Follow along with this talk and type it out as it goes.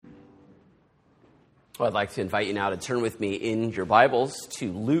Well, I'd like to invite you now to turn with me in your Bibles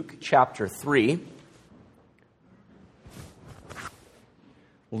to Luke chapter 3.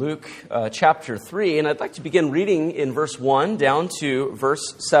 Luke chapter 3, and I'd like to begin reading in verse 1 down to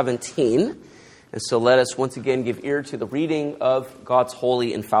verse 17. And so let us once again give ear to the reading of God's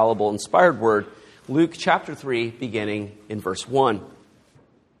holy, infallible, inspired word. Luke chapter 3, beginning in verse 1.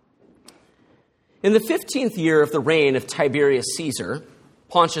 In the 15th year of the reign of Tiberius Caesar,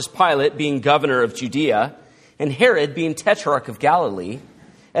 Pontius Pilate being governor of Judea, and Herod being tetrarch of Galilee,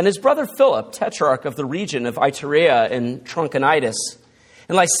 and his brother Philip, tetrarch of the region of Iturea and Trachonitis,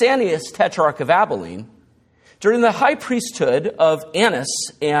 and Lysanias, tetrarch of Abilene, during the high priesthood of Annas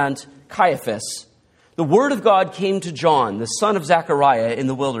and Caiaphas, the word of God came to John, the son of Zechariah, in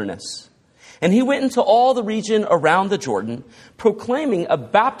the wilderness. And he went into all the region around the Jordan, proclaiming a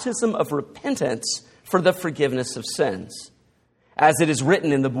baptism of repentance for the forgiveness of sins. As it is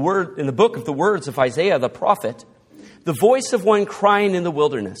written in the book of the words of Isaiah the prophet, the voice of one crying in the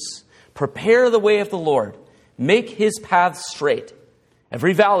wilderness, prepare the way of the Lord, make his paths straight.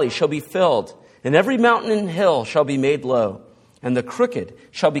 Every valley shall be filled, and every mountain and hill shall be made low, and the crooked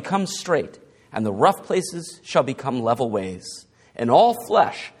shall become straight, and the rough places shall become level ways, and all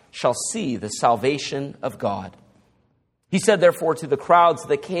flesh shall see the salvation of God. He said therefore to the crowds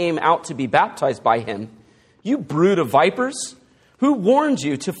that came out to be baptized by him, you brood of vipers, who warned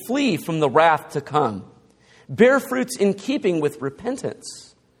you to flee from the wrath to come? Bear fruits in keeping with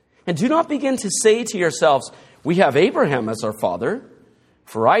repentance. And do not begin to say to yourselves, we have Abraham as our father.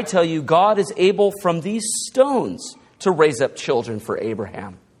 For I tell you, God is able from these stones to raise up children for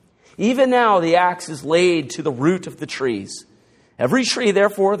Abraham. Even now the axe is laid to the root of the trees. Every tree,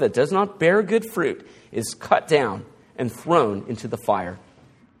 therefore, that does not bear good fruit is cut down and thrown into the fire.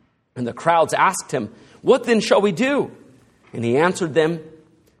 And the crowds asked him, what then shall we do? And he answered them,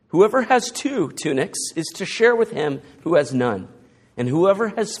 whoever has 2 tunics is to share with him who has none, and whoever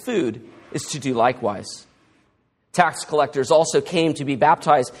has food is to do likewise. Tax collectors also came to be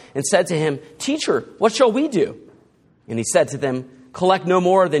baptized and said to him, Teacher, what shall we do? And he said to them, collect no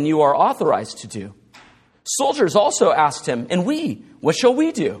more than you are authorized to do. Soldiers also asked him, and we, what shall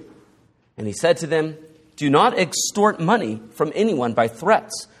we do? And he said to them, do not extort money from anyone by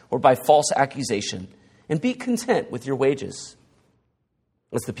threats or by false accusation, and be content with your wages.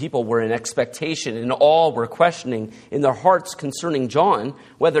 As the people were in expectation, and all were questioning in their hearts concerning John,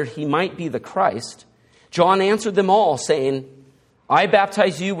 whether he might be the Christ, John answered them all, saying, I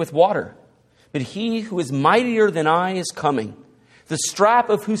baptize you with water, but he who is mightier than I is coming, the strap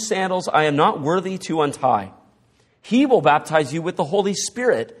of whose sandals I am not worthy to untie. He will baptize you with the Holy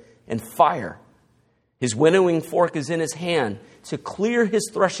Spirit and fire. His winnowing fork is in his hand to clear his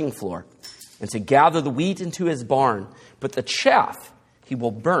threshing floor, and to gather the wheat into his barn, but the chaff he will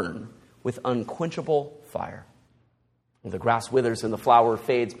burn with unquenchable fire. And the grass withers and the flower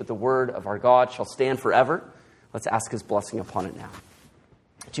fades, but the word of our God shall stand forever. Let's ask his blessing upon it now.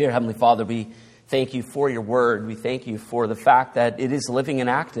 Dear Heavenly Father, we thank you for your word. We thank you for the fact that it is living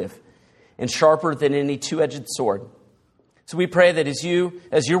and active and sharper than any two-edged sword. So we pray that as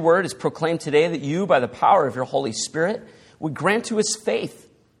your word is proclaimed today, that you, by the power of your Holy Spirit, would grant to us faith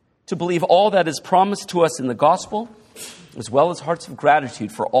to believe all that is promised to us in the gospel, as well as hearts of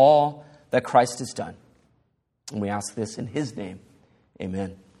gratitude for all that Christ has done. And we ask this in his name.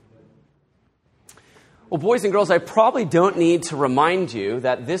 Amen. Well, boys and girls, I probably don't need to remind you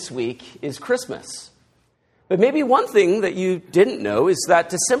that this week is Christmas. But maybe one thing that you didn't know is that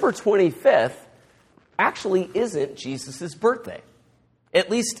December 25th actually isn't Jesus' birthday. At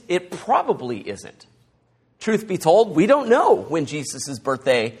least it probably isn't. Truth be told, we don't know when Jesus'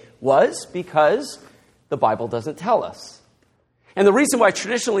 birthday was because the Bible doesn't tell us. And the reason why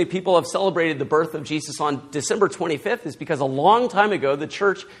traditionally people have celebrated the birth of Jesus on December 25th is because a long time ago the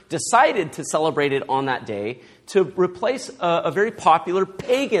church decided to celebrate it on that day to replace a very popular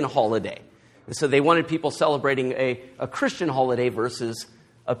pagan holiday. And so they wanted people celebrating a Christian holiday versus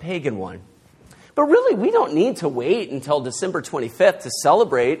a pagan one. But really, we don't need to wait until December 25th to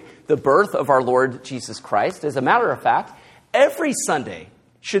celebrate the birth of our Lord Jesus Christ. As a matter of fact, every Sunday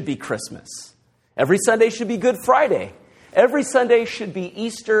should be Christmas. Every Sunday should be Good Friday. Every Sunday should be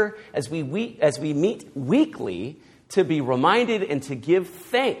Easter as we meet weekly to be reminded and to give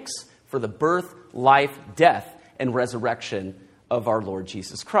thanks for the birth, life, death, and resurrection of our Lord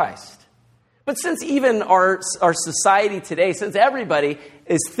Jesus Christ. But since even our society today, since everybody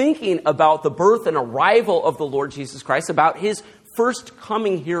is thinking about the birth and arrival of the Lord Jesus Christ, about his first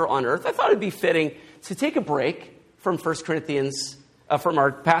coming here on earth, I thought it'd be fitting to take a break from 1 from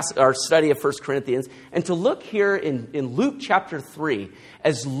our study of 1 Corinthians, and to look here in Luke chapter 3,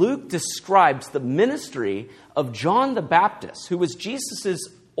 as Luke describes the ministry of John the Baptist, who was Jesus'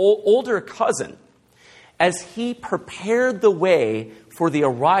 older cousin, as he prepared the way for the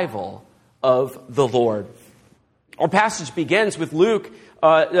arrival of the Lord. Our passage begins with Luke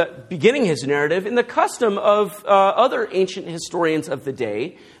beginning his narrative in the custom of other ancient historians of the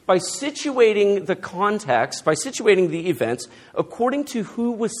day, by situating the context, by situating the events according to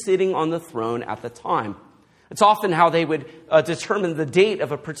who was sitting on the throne at the time. It's often how they would determine the date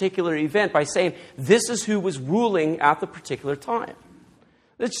of a particular event by saying, this is who was ruling at the particular time.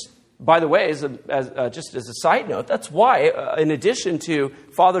 It's, by the way, just as a side note, that's why, in addition to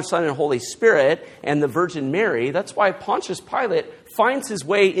Father, Son, and Holy Spirit and the Virgin Mary, that's why Pontius Pilate finds his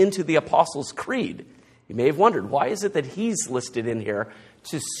way into the Apostles' Creed. You may have wondered, why is it that he's listed in here?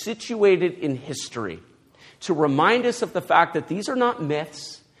 To situate it in history, to remind us of the fact that these are not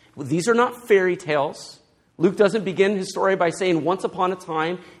myths, these are not fairy tales. Luke doesn't begin his story by saying once upon a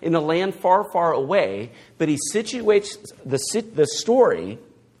time in a land far, far away, but he situates the story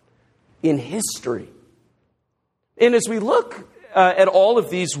in history. And as we look at all of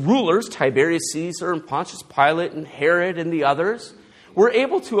these rulers, Tiberius Caesar and Pontius Pilate and Herod and the others, we're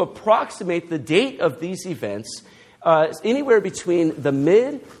able to approximate the date of these events anywhere between the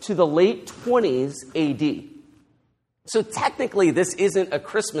mid to the late 20s AD. So technically, this isn't a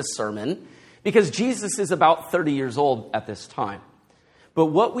Christmas sermon because Jesus is about 30 years old at this time. But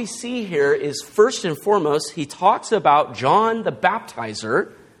what we see here is, first and foremost, he talks about John the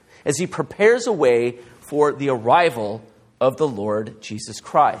Baptizer as he prepares a way for the arrival of the Lord Jesus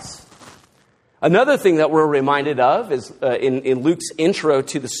Christ. Another thing that we're reminded of is in Luke's intro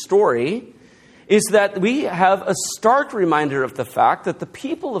to the story is that we have a stark reminder of the fact that the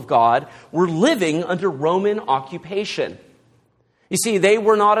people of God were living under Roman occupation. You see, they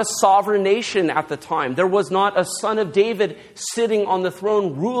were not a sovereign nation at the time. There was not a son of David sitting on the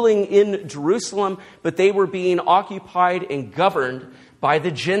throne ruling in Jerusalem, but they were being occupied and governed by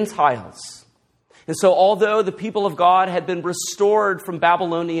the Gentiles. And so although the people of God had been restored from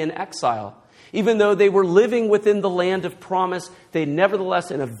Babylonian exile, even though they were living within the land of promise, they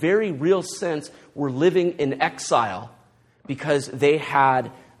nevertheless, in a very real sense, were living in exile because they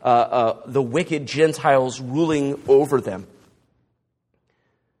had the wicked Gentiles ruling over them.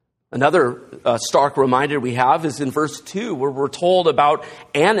 Another stark reminder we have is in verse 2, where we're told about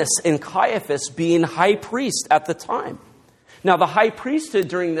Annas and Caiaphas being high priest at the time. Now, the high priesthood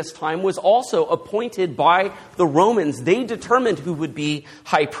during this time was also appointed by the Romans. They determined who would be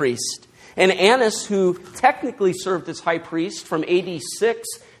high priest. And Annas, who technically served as high priest from AD 6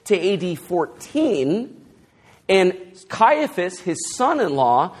 to AD 14, and Caiaphas, his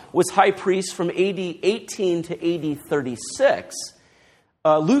son-in-law, was high priest from AD 18 to AD 36.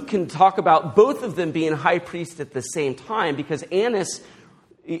 Luke can talk about both of them being high priest at the same time because Annas,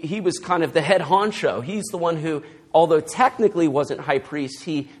 he was kind of the head honcho. He's the one who, although technically wasn't high priest,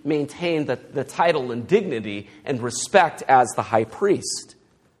 he maintained the title and dignity and respect as the high priest.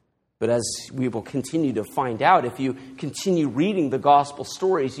 But as we will continue to find out, if you continue reading the gospel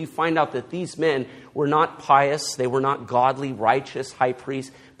stories, you find out that these men were not pious, they were not godly, righteous high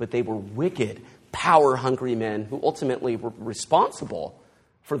priests, but they were wicked, power-hungry men who ultimately were responsible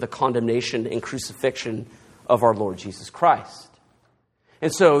for the condemnation and crucifixion of our Lord Jesus Christ.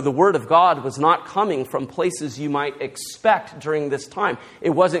 And so the word of God was not coming from places you might expect during this time.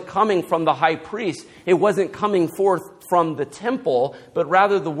 It wasn't coming from the high priest. It wasn't coming forth from the temple, but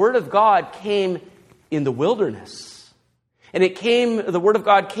rather the word of God came in the wilderness. And the word of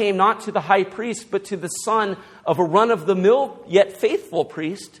God came not to the high priest, but to the son of a run-of-the-mill yet faithful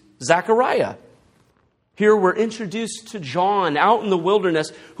priest, Zechariah. Here we're introduced to John out in the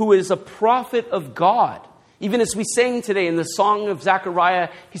wilderness, who is a prophet of God. Even as we sang today in the song of Zechariah,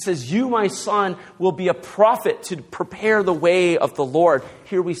 he says, "You, my son, will be a prophet to prepare the way of the Lord."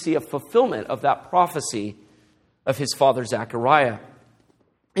 Here we see a fulfillment of that prophecy of his father Zechariah.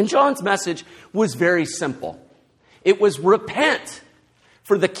 And John's message was very simple. It was repent,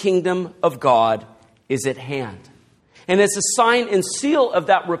 for the kingdom of God is at hand. And as a sign and seal of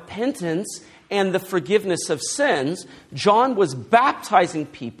that repentance and the forgiveness of sins, John was baptizing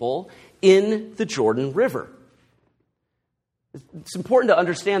people in the Jordan River. It's important to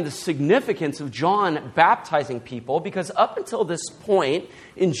understand the significance of John baptizing people because up until this point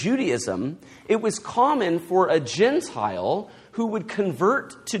in Judaism, it was common for a Gentile who would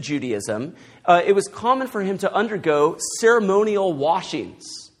convert to Judaism, it was common for him to undergo ceremonial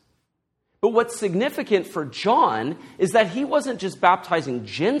washings. But what's significant for John is that he wasn't just baptizing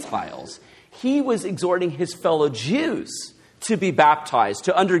Gentiles, he was exhorting his fellow Jews to be baptized,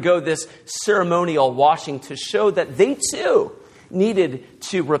 to undergo this ceremonial washing to show that they too needed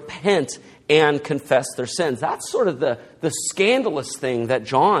to repent and confess their sins. That's sort of the scandalous thing that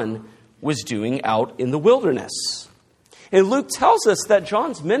John was doing out in the wilderness. And Luke tells us that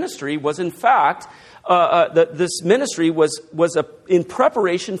John's ministry was, in fact, this ministry was in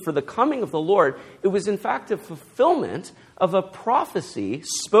preparation for the coming of the Lord. It was, in fact, a fulfillment of a prophecy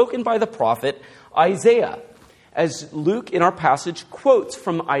spoken by the prophet Isaiah, as Luke, in our passage, quotes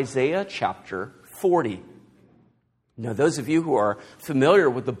from Isaiah chapter 40. Now, those of you who are familiar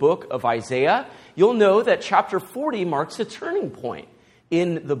with the book of Isaiah, you'll know that chapter 40 marks a turning point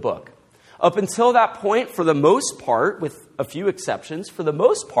in the book. Up until that point, for the most part, with a few exceptions, for the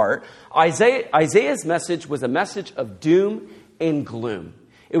most part, Isaiah's message was a message of doom and gloom.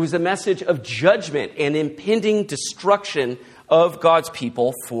 It was a message of judgment and impending destruction of God's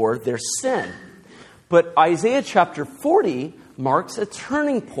people for their sin. But Isaiah chapter 40 marks a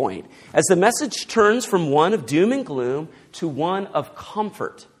turning point as the message turns from one of doom and gloom to one of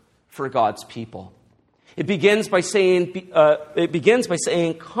comfort for God's people. It begins by saying,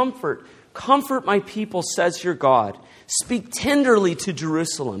 Comfort my people, says your God. Speak tenderly to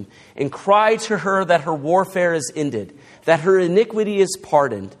Jerusalem and cry to her that her warfare is ended, that her iniquity is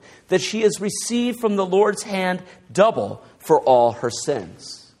pardoned, that she has received from the Lord's hand double for all her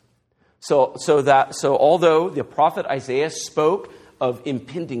sins. So although the prophet Isaiah spoke of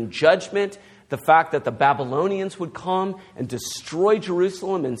impending judgment, the fact that the Babylonians would come and destroy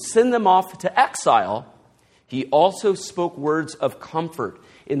Jerusalem and send them off to exile, he also spoke words of comfort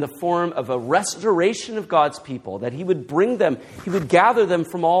in the form of a restoration of God's people, that he would bring them, he would gather them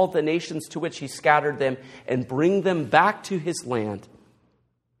from all the nations to which he scattered them and bring them back to his land.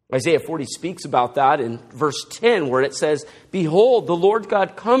 Isaiah 40 speaks about that in verse 10, where it says, Behold, the Lord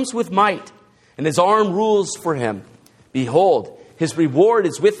God comes with might, and his arm rules for him. Behold, his reward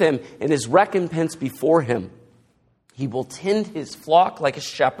is with him, and his recompense before him. He will tend his flock like a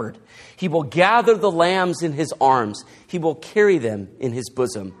shepherd. He will gather the lambs in his arms. He will carry them in his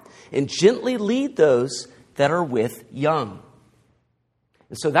bosom, and gently lead those that are with young.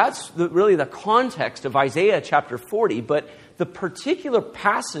 And so that's really the context of Isaiah chapter 40, but the particular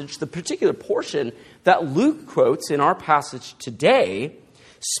passage, the particular portion that Luke quotes in our passage today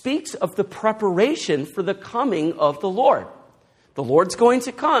speaks of the preparation for the coming of the Lord. The Lord's going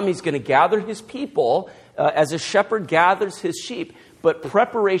to come. He's going to gather his people as a shepherd gathers his sheep, but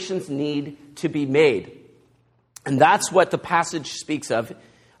preparations need to be made. And that's what the passage speaks of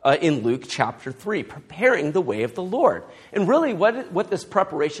in Luke chapter 3, preparing the way of the Lord. And really what this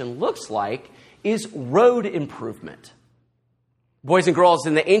preparation looks like is road improvement. Boys and girls,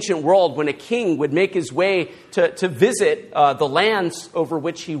 in the ancient world, when a king would make his way to visit the lands over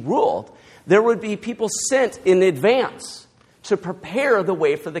which he ruled, there would be people sent in advance to prepare the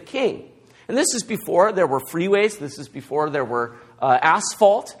way for the king. And this is before there were freeways. This is before there were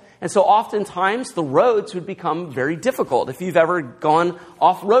asphalt. And so oftentimes the roads would become very difficult. If you've ever gone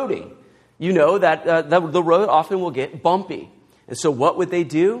off-roading, you know that the road often will get bumpy. And so what would they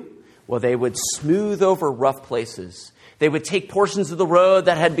do? Well, they would smooth over rough places. They would take portions of the road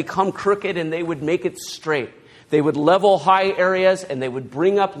that had become crooked and they would make it straight. They would level high areas and they would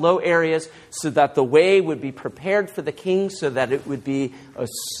bring up low areas so that the way would be prepared for the king, so that it would be a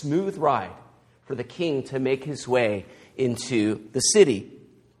smooth ride for the king to make his way into the city.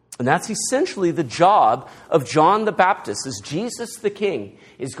 And that's essentially the job of John the Baptist. As Jesus the King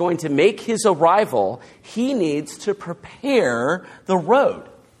is going to make his arrival, he needs to prepare the road.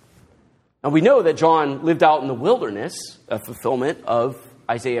 And we know that John lived out in the wilderness, a fulfillment of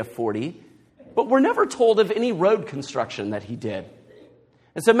Isaiah 40, but we're never told of any road construction that he did.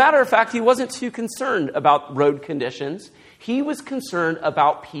 As a matter of fact, he wasn't too concerned about road conditions. He was concerned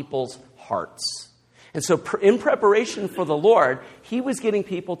about people's hearts. And so in preparation for the Lord, he was getting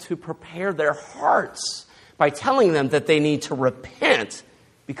people to prepare their hearts by telling them that they need to repent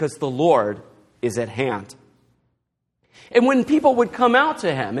because the Lord is at hand. And when people would come out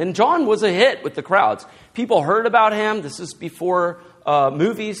to him, and John was a hit with the crowds. People heard about him. This is before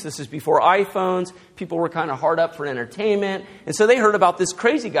movies. This is before iPhones. People were kind of hard up for entertainment. And so they heard about this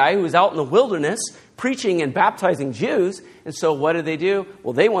crazy guy who was out in the wilderness preaching and baptizing Jews. And so what do?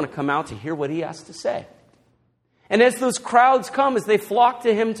 Well, they want to come out to hear what he has to say. And as those crowds come, as they flock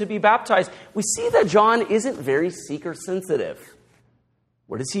to him to be baptized, we see that John isn't very seeker sensitive.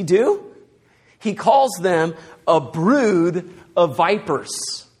 What does he do? He calls them a brood of vipers.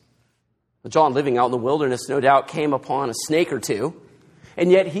 John, living out in the wilderness, no doubt came upon a snake or two.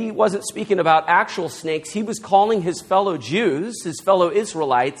 And yet he wasn't speaking about actual snakes. He was calling his fellow Jews, his fellow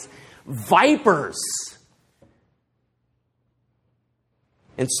Israelites, vipers.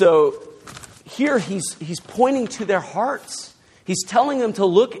 And so here he's pointing to their hearts. He's telling them to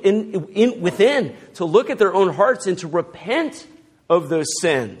look within, to look at their own hearts and to repent of those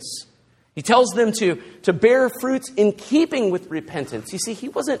sins. He tells them to bear fruits in keeping with repentance. You see, he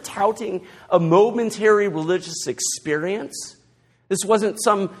wasn't touting a momentary religious experience. This wasn't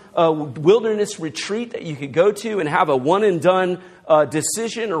some wilderness retreat that you could go to and have a one-and-done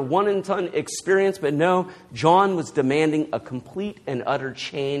decision or one-and-done experience. But no, John was demanding a complete and utter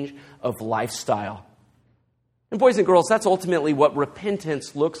change of lifestyle. And boys and girls, that's ultimately what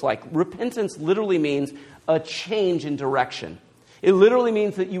repentance looks like. Repentance literally means a change in direction. It literally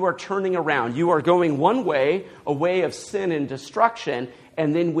means that you are turning around. You are going one way, a way of sin and destruction,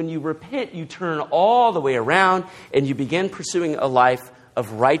 and then when you repent, you turn all the way around and you begin pursuing a life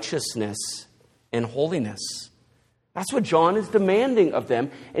of righteousness and holiness. That's what John is demanding of them,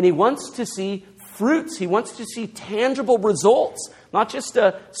 and he wants to see fruits. He wants to see tangible results, not just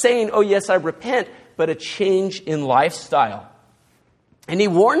saying, oh yes, I repent, but a change in lifestyle. And he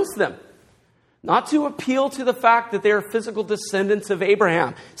warns them not to appeal to the fact that they are physical descendants of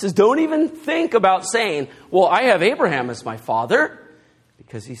Abraham. He says, don't even think about saying, well, I have Abraham as my father.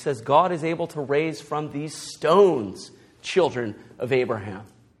 Because he says God is able to raise from these stones children of Abraham.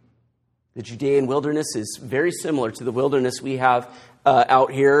 The Judean wilderness is very similar to the wilderness we have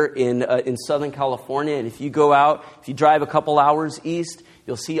out here in Southern California. And if you go out, if you drive a couple hours east,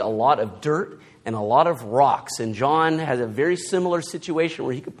 you'll see a lot of dirt and a lot of rocks. And John has a very similar situation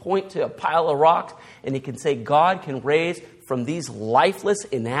where he could point to a pile of rocks and he can say God can raise from these lifeless,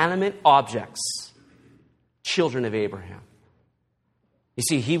 inanimate objects children of Abraham. You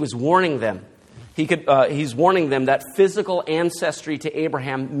see, he was warning them. He's warning them that physical ancestry to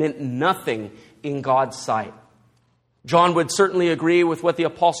Abraham meant nothing in God's sight. John would certainly agree with what the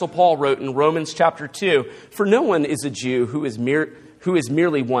Apostle Paul wrote in Romans chapter 2. For no one is a Jew who is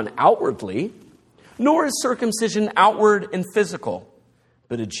merely one outwardly, nor is circumcision outward and physical,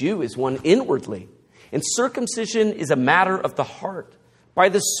 but a Jew is one inwardly. And circumcision is a matter of the heart, by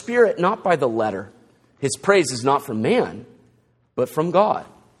the Spirit, not by the letter. His praise is not from man, but from God.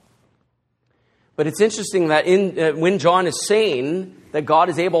 But it's interesting that when John is saying that God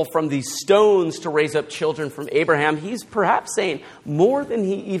is able from these stones to raise up children from Abraham, he's perhaps saying more than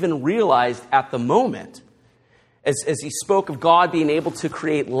he even realized at the moment. As he spoke of God being able to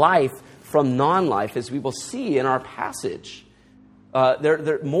create life from non-life, as we will see in our passage.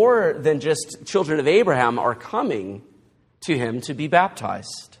 They're more than just children of Abraham are coming to him to be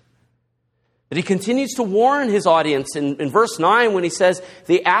baptized. But he continues to warn his audience in verse 9 when he says,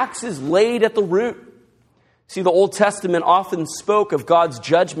 the axe is laid at the root. See, the Old Testament often spoke of God's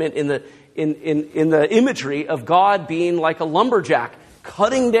judgment in the imagery of God being like a lumberjack,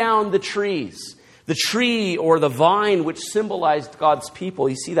 cutting down the trees. The tree or the vine which symbolized God's people.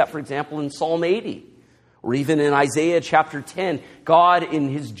 You see that, for example, in Psalm 80. Or even in Isaiah chapter 10. God in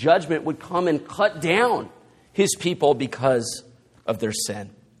his judgment would come and cut down his people because of their sin.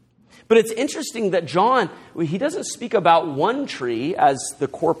 But it's interesting that John, he doesn't speak about one tree as the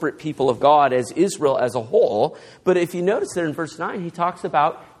corporate people of God, as Israel as a whole. But if you notice there in verse 9, he talks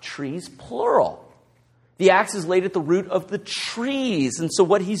about trees plural. The axe is laid at the root of the trees. And so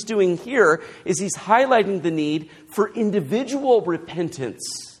what he's doing here is he's highlighting the need for individual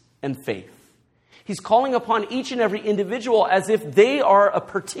repentance and faith. He's calling upon each and every individual as if they are a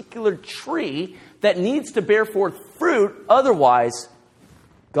particular tree that needs to bear forth fruit. Otherwise,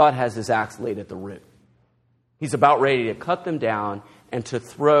 God has his axe laid at the root. He's about ready to cut them down and to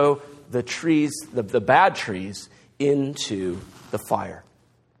throw the trees, the bad trees, into the fire.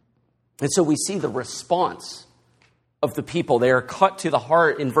 And so we see the response of the people. They are cut to the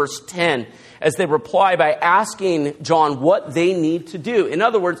heart in verse 10 as they reply by asking John what they need to do. In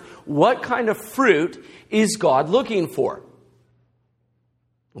other words, what kind of fruit is God looking for?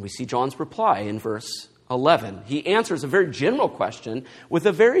 And we see John's reply in verse 11. He answers a very general question with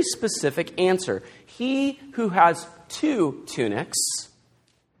a very specific answer. He who has 2 tunics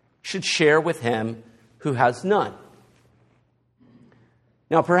should share with him who has none.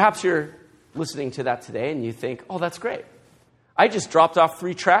 Now, perhaps you're listening to that today and you think, oh, that's great. I just dropped off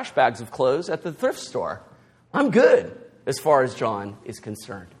 3 trash bags of clothes at the thrift store. I'm good as far as John is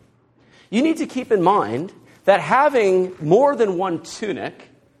concerned. You need to keep in mind that having more than one tunic,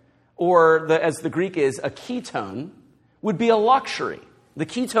 or as the Greek is, a ketone, would be a luxury. The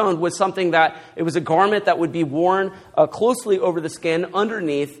ketone was something it was a garment that would be worn closely over the skin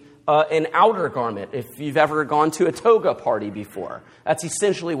underneath an outer garment. If you've ever gone to a toga party before, that's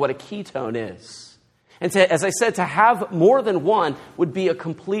essentially what a ketone is. And as I said, to have more than one would be a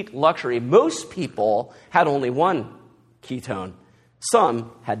complete luxury. Most people had only one ketone.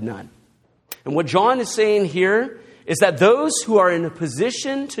 Some had none. And what John is saying here is that those who are in a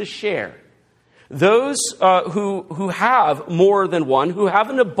position to share, those who have more than one, who have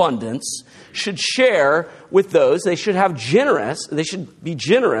an abundance, should share with those. They should be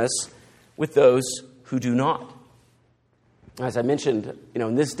generous with those who do not. As I mentioned,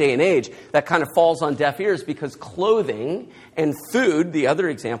 in this day and age, that kind of falls on deaf ears because clothing and food, the other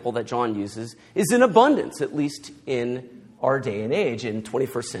example that John uses, is in abundance, at least in our day and age, in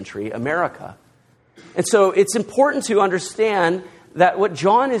 21st century America. And so it's important to understand that what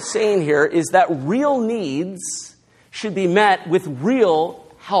John is saying here is that real needs should be met with real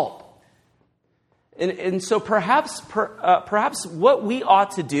help. And so perhaps what we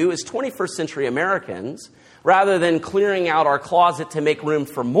ought to do as 21st century Americans, rather than clearing out our closet to make room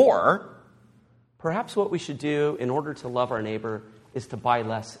for more, perhaps what we should do in order to love our neighbor is to buy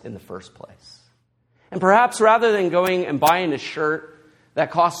less in the first place. And perhaps rather than going and buying a shirt that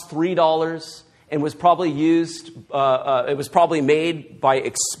costs $3 and was probably it was probably made by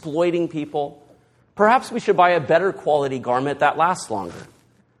exploiting people, perhaps we should buy a better quality garment that lasts longer.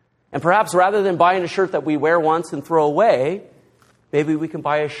 And perhaps rather than buying a shirt that we wear once and throw away, maybe we can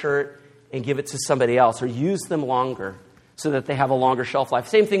buy a shirt and give it to somebody else or use them longer so that they have a longer shelf life.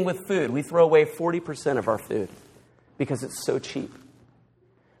 Same thing with food. We throw away 40% of our food because it's so cheap.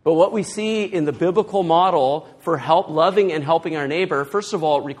 But what we see in the biblical model for loving and helping our neighbor, first of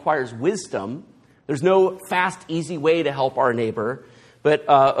all, it requires wisdom. There's no fast, easy way to help our neighbor. But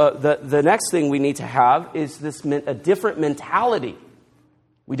the next thing we need to have is a different mentality.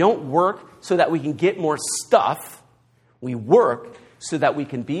 We don't work so that we can get more stuff. We work so that we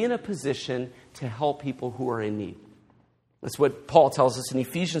can be in a position to help people who are in need. That's what Paul tells us in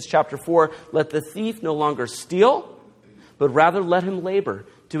Ephesians chapter 4. Let the thief no longer steal, but rather let him labor,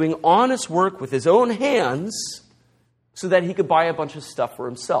 doing honest work with his own hands so that he could buy a bunch of stuff for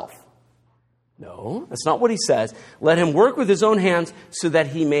himself. No, that's not what he says. Let him work with his own hands so that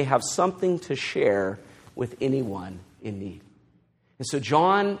he may have something to share with anyone in need. And so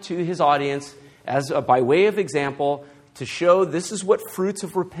John, to his audience, by way of example, to show this is what fruits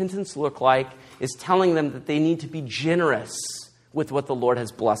of repentance look like, is telling them that they need to be generous with what the Lord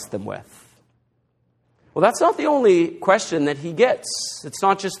has blessed them with. Well, that's not the only question that he gets. It's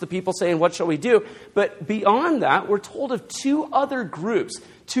not just the people saying, what shall we do? But beyond that, we're told of two other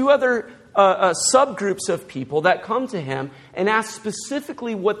subgroups of people that come to him and ask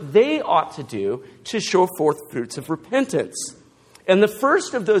specifically what they ought to do to show forth fruits of repentance. And the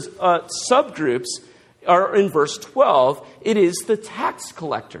first of those subgroups are in verse 12. It is the tax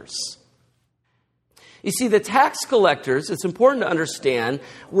collectors. You see, the tax collectors, it's important to understand,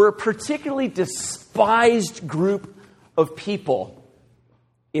 were a particularly despised group of people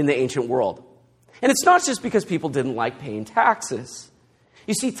in the ancient world. And it's not just because people didn't like paying taxes.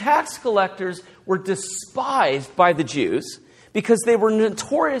 You see, tax collectors were despised by the Jews because they were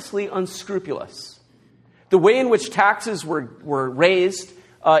notoriously unscrupulous. The way in which taxes were raised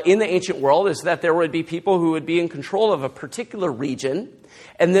in the ancient world is that there would be people who would be in control of a particular region,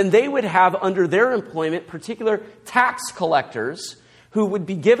 and then they would have under their employment particular tax collectors who would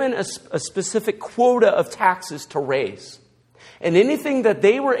be given a specific quota of taxes to raise. And anything that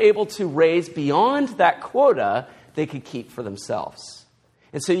they were able to raise beyond that quota, they could keep for themselves.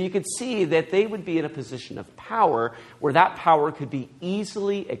 And so you could see that they would be in a position of power where that power could be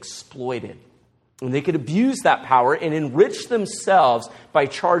easily exploited. And they could abuse that power and enrich themselves by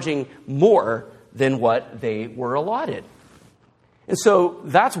charging more than what they were allotted. And so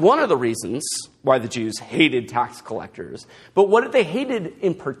that's one of the reasons why the Jews hated tax collectors. But what they hated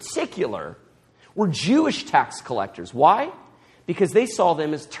in particular were Jewish tax collectors. Why? Because they saw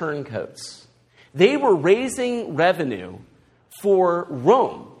them as turncoats. They were raising revenue for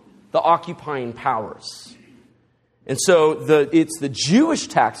Rome, the occupying powers. And so it's the Jewish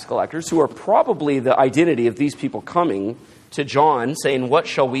tax collectors who are probably the identity of these people coming to John saying, what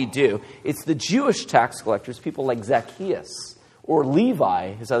shall we do? It's the Jewish tax collectors, people like Zacchaeus or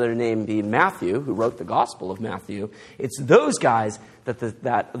Levi, his other name being Matthew, who wrote the Gospel of Matthew. It's those guys that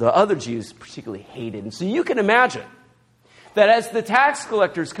the other Jews particularly hated. And so you can imagine that as the tax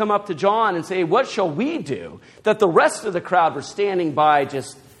collectors come up to John and say, what shall we do? That the rest of the crowd were standing by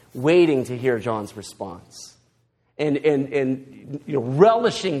just waiting to hear John's response. And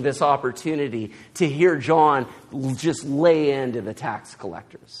relishing this opportunity to hear John just lay into the tax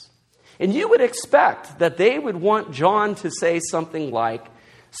collectors. And you would expect that they would want John to say something like,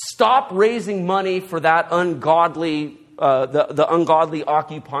 stop raising money for that ungodly, the ungodly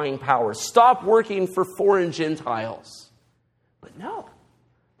occupying power. Stop working for foreign Gentiles. But no,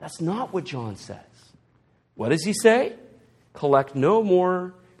 that's not what John says. What does he say? collect no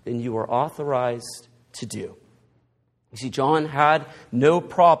more than you are authorized to do. You see, John had no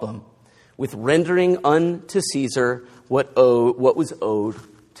problem with rendering unto Caesar what was owed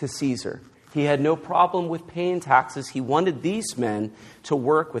to Caesar. He had no problem with paying taxes. He wanted these men to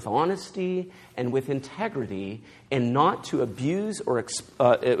work with honesty and with integrity and not to abuse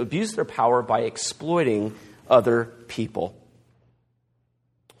their power by exploiting other people.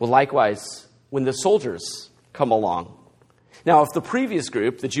 Well, likewise, when the soldiers come along. Now, if the previous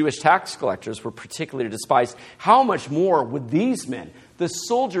group, the Jewish tax collectors, were particularly despised, how much more would these men, the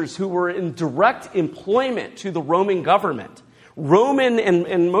soldiers who were in direct employment to the Roman government, Roman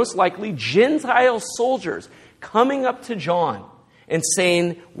and most likely Gentile soldiers, coming up to John and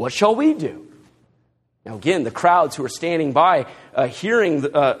saying, "What shall we do?" Now again, the crowds who are standing by,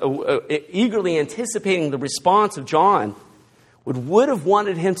 eagerly anticipating the response of John, would have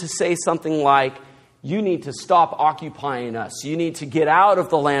wanted him to say something like, "You need to stop occupying us. You need to get out of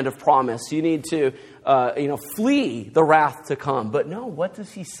the land of promise. You need to flee the wrath to come." But no, what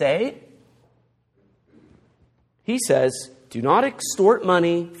does he say? He says, "Do not extort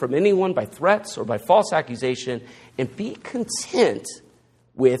money from anyone by threats or by false accusation, and be content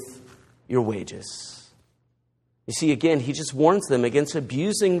with your wages." You see, again, he just warns them against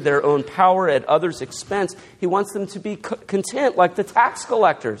abusing their own power at others' expense. He wants them to be content like the tax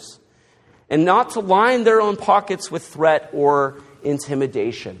collectors and not to line their own pockets with threat or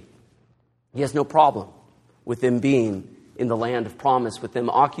intimidation. He has no problem with them being in the land of promise, with them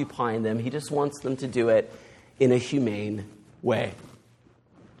occupying them. He just wants them to do it in a humane way.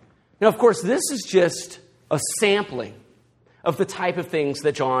 Now, of course, this is just a sampling of the type of things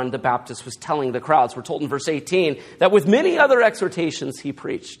that John the Baptist was telling the crowds. We're told in verse 18 that with many other exhortations he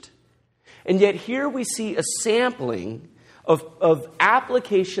preached. And yet here we see a sampling of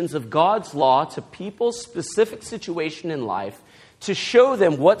applications of God's law to people's specific situation in life to show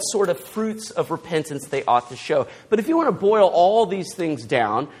them what sort of fruits of repentance they ought to show. But if you want to boil all these things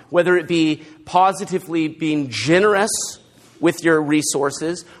down, whether it be positively being generous with your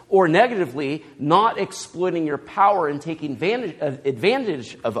resources, or negatively not exploiting your power and taking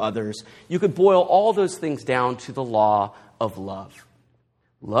advantage of others, you could boil all those things down to the law of love.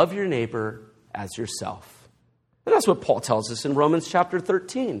 Love your neighbor as yourself. And that's what Paul tells us in Romans chapter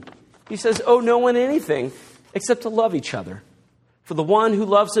 13. He says, "Owe no one anything except to love each other. For the one who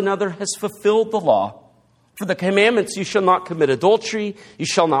loves another has fulfilled the law. For the commandments, you shall not commit adultery, you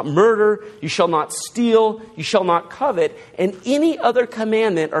shall not murder, you shall not steal, you shall not covet, and any other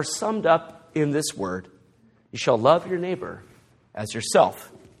commandment are summed up in this word: you shall love your neighbor as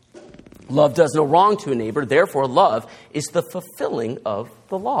yourself. Love does no wrong to a neighbor, therefore love is the fulfilling of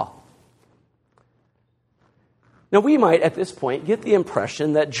the law." Now we might at this point get the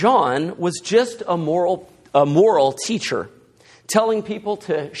impression that John was just a moral teacher, telling people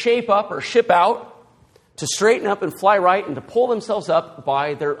to shape up or ship out, to straighten up and fly right, and to pull themselves up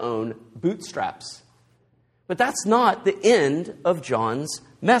by their own bootstraps. But that's not the end of John's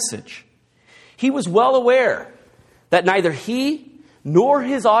message. He was well aware that neither he nor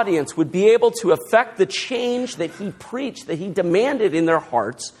his audience would be able to affect the change that he preached, that he demanded in their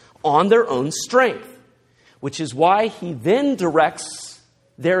hearts, on their own strength, which is why he then directs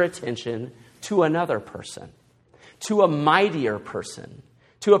their attention to another person, to a mightier person,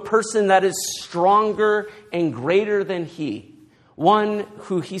 to a person that is stronger and greater than he, one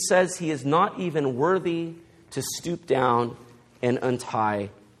who he says he is not even worthy to stoop down and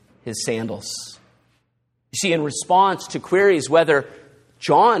untie his sandals. You see, in response to queries whether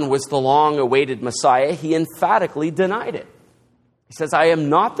John was the long-awaited Messiah, he emphatically denied it. He says, "I am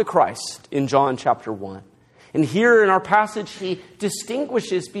not the Christ," in John chapter 1. And here in our passage, he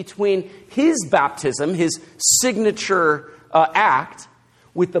distinguishes between his baptism, his signature act,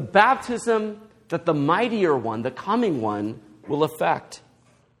 with the baptism that the mightier one, the coming one, will effect.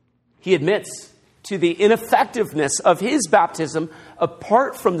 He admits to the ineffectiveness of his baptism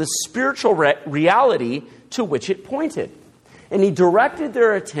apart from the spiritual reality to which it pointed. And he directed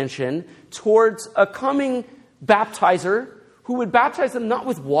their attention towards a coming baptizer who would baptize them not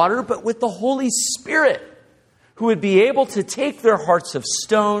with water, but with the Holy Spirit, who would be able to take their hearts of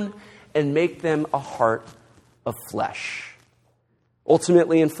stone and make them a heart of flesh.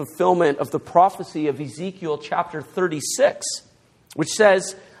 Ultimately, in fulfillment of the prophecy of Ezekiel chapter 36, which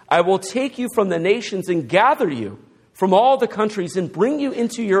says, "I will take you from the nations and gather you from all the countries and bring you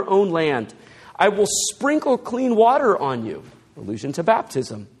into your own land. I will sprinkle clean water on you," allusion to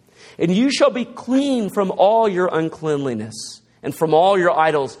baptism, "and you shall be clean from all your uncleanliness, and from all your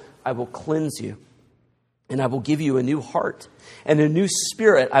idols I will cleanse you. And I will give you a new heart, and a new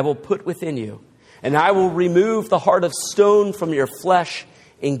spirit I will put within you. And I will remove the heart of stone from your flesh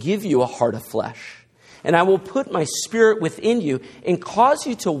and give you a heart of flesh. And I will put my spirit within you and cause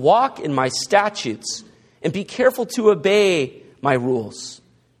you to walk in my statutes and be careful to obey my rules.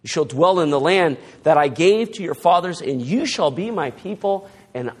 You shall dwell in the land that I gave to your fathers, and you shall be my people,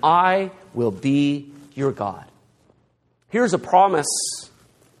 and I will be your God. Here's a promise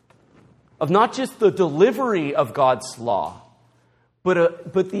of not just the delivery of God's law,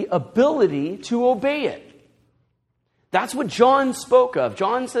 but the ability to obey it. That's what John spoke of.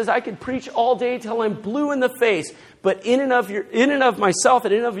 John says, I could preach all day till I'm blue in the face, but in and of myself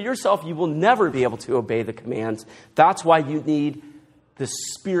and in and of yourself, you will never be able to obey the commands. That's why you need the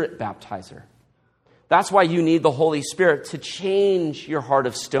Spirit baptizer. That's why you need the Holy Spirit to change your heart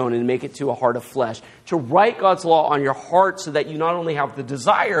of stone and make it to a heart of flesh, to write God's law on your heart so that you not only have the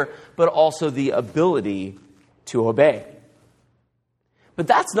desire, but also the ability to obey. But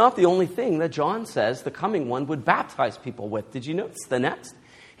that's not the only thing that John says the coming one would baptize people with. Did you notice the next?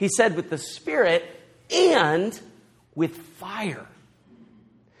 He said with the Spirit and with fire.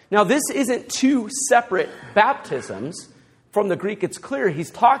 Now, this isn't two separate baptisms. From the Greek, it's clear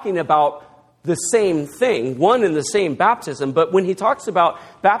he's talking about the same thing, one and the same baptism. But when he talks about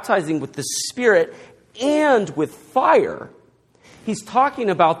baptizing with the Spirit and with fire, he's talking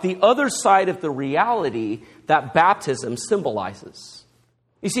about the other side of the reality that baptism symbolizes.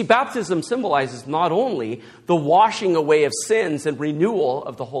 You see, baptism symbolizes not only the washing away of sins and renewal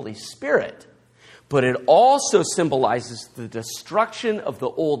of the Holy Spirit, but it also symbolizes the destruction of the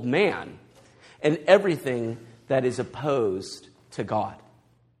old man and everything that is opposed to God.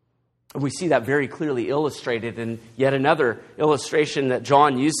 And we see that very clearly illustrated in yet another illustration that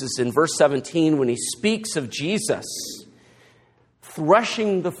John uses in verse 17 when he speaks of Jesus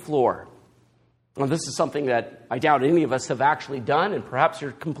threshing the floor. Well, this is something that I doubt any of us have actually done, and perhaps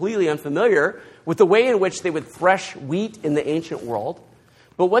you're completely unfamiliar with the way in which they would thresh wheat in the ancient world.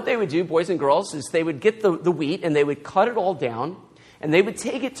 But what they would do, boys and girls, is they would get the wheat and they would cut it all down and they would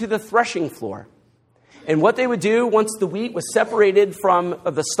take it to the threshing floor. And what they would do once the wheat was separated from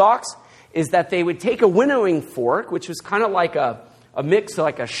the stalks is that they would take a winnowing fork, which was kind of like a mix,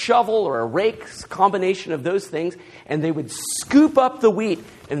 like a shovel or a rake, combination of those things, and they would scoop up the wheat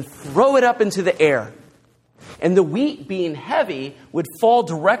and throw it up into the air. And the wheat, being heavy, would fall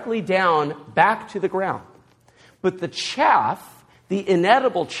directly down back to the ground. But the chaff, the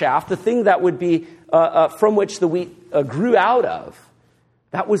inedible chaff, the thing that would be from which the wheat grew out of,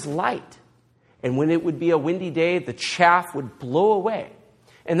 that was light. And when it would be a windy day, the chaff would blow away.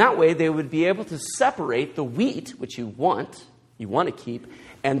 And that way they would be able to separate the wheat, which you want to keep,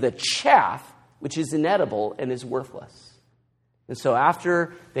 and the chaff, which is inedible and is worthless. And so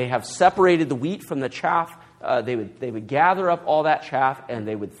after they have separated the wheat from the chaff, they would gather up all that chaff and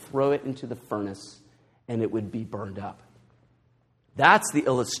they would throw it into the furnace and it would be burned up. That's the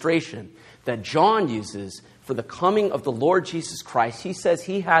illustration that John uses for the coming of the Lord Jesus Christ. He says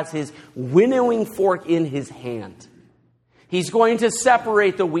he has his winnowing fork in his hand. He's going to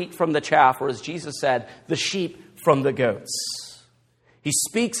separate the wheat from the chaff, or as Jesus said, the sheep from the goats. He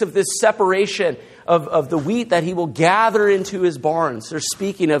speaks of this separation of the wheat that he will gather into his barns. They're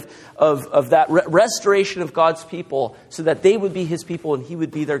speaking of that restoration of God's people so that they would be his people and he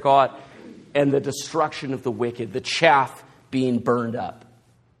would be their God, and the destruction of the wicked, the chaff being burned up.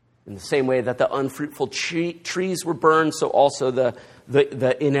 In the same way that the unfruitful trees were burned, so also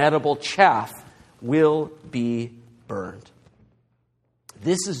the inedible chaff will be burned.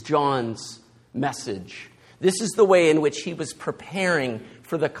 This is John's message. This is the way in which he was preparing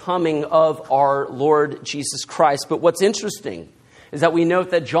for the coming of our Lord Jesus Christ. But what's interesting is that we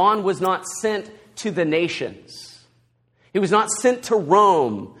note that John was not sent to the nations. He was not sent to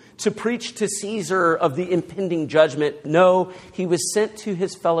Rome to preach to Caesar of the impending judgment. No, he was sent to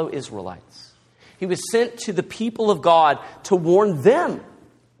his fellow Israelites. He was sent to the people of God to warn them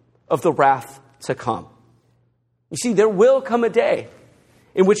of the wrath to come. You see, there will come a day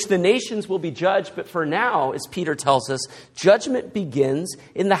in which the nations will be judged, but for now, as Peter tells us, judgment begins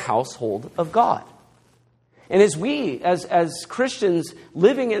in the household of God. And as we, as Christians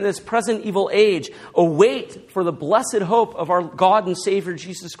living in this present evil age, await for the blessed hope of our God and Savior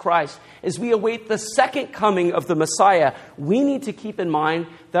Jesus Christ, as we await the second coming of the Messiah, we need to keep in mind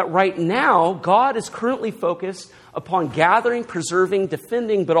that right now, God is currently focused upon gathering, preserving,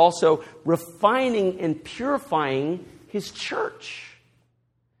 defending, but also refining and purifying his church.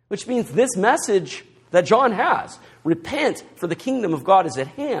 Which means this message that John has, repent for the kingdom of God is at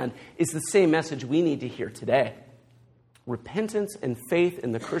hand, is the same message we need to hear today. Repentance and faith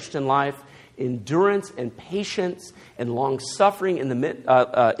in the Christian life endurance and patience and long-suffering in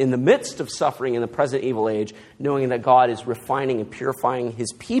the midst of suffering in the present evil age, knowing that God is refining and purifying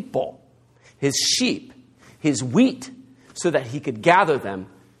his people, his sheep, his wheat, so that he could gather them,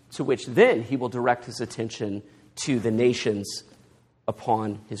 to which then he will direct his attention to the nations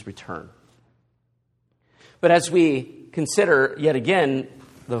upon his return. But as we consider yet again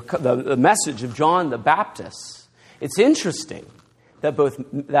the message of John the Baptist, it's interesting that both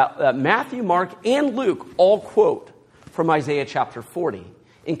Matthew, Mark, and Luke all quote from Isaiah chapter 40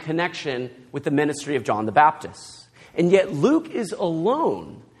 in connection with the ministry of John the Baptist. And yet Luke is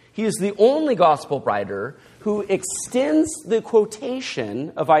alone. He is the only gospel writer who extends the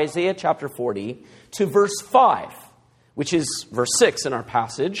quotation of Isaiah chapter 40 to verse 5, which is verse 6 in our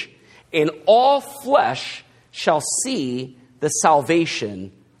passage. And all flesh shall see the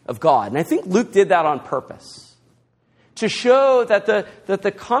salvation of God. And I think Luke did that on purpose, to show that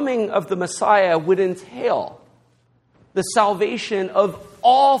the coming of the Messiah would entail the salvation of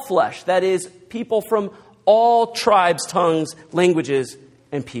all flesh, that is, people from all tribes, tongues, languages,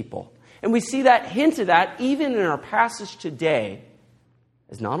 and people. And we see that hinted at even in our passage today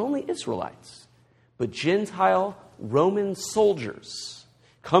as not only Israelites, but Gentile Roman soldiers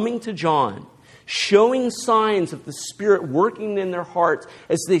coming to John, showing signs of the Spirit working in their hearts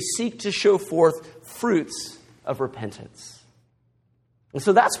as they seek to show forth fruits of repentance. And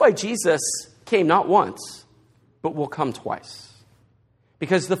so that's why Jesus came not once, but will come twice.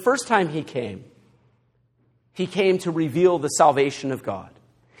 Because the first time he came to reveal the salvation of God.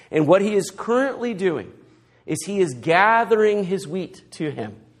 And what he is currently doing is he is gathering his wheat to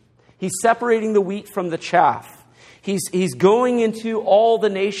him. He's separating the wheat from the chaff. He's going into all the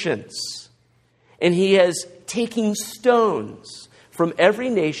nations. And he is taking stones from every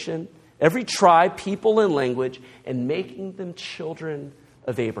nation, every tribe, people, and language, and making them children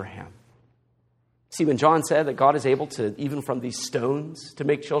of Abraham. See, when John said that God is able to, even from these stones, to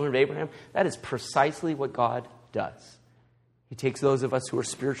make children of Abraham, that is precisely what God does. He takes those of us who are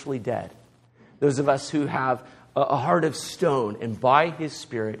spiritually dead, those of us who have a heart of stone, and by his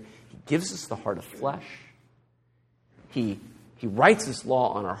Spirit, he gives us the heart of flesh. He writes his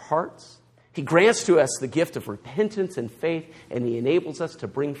law on our hearts. He grants to us the gift of repentance and faith, and he enables us to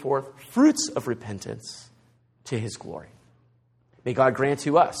bring forth fruits of repentance to his glory. May God grant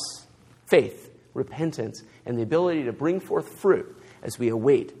to us faith, repentance, and the ability to bring forth fruit as we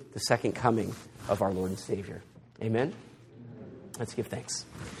await the second coming of our Lord and Savior. Amen? Let's give thanks.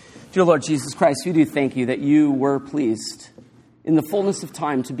 Dear Lord Jesus Christ, we do thank you that you were pleased in the fullness of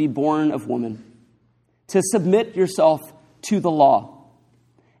time to be born of woman, to submit yourself to the law,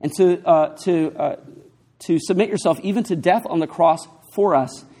 and to submit yourself even to death on the cross for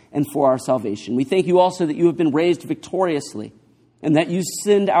us and for our salvation. We thank you also that you have been raised victoriously, and that you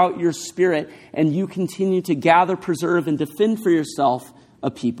send out your Spirit and you continue to gather, preserve, and defend for yourself a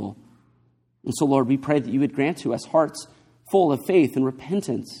people. And so, Lord, we pray that you would grant to us hearts full of faith and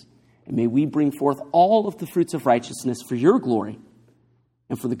repentance, and may we bring forth all of the fruits of righteousness for your glory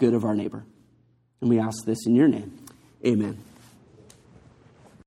and for the good of our neighbor. And we ask this in your name. Amen.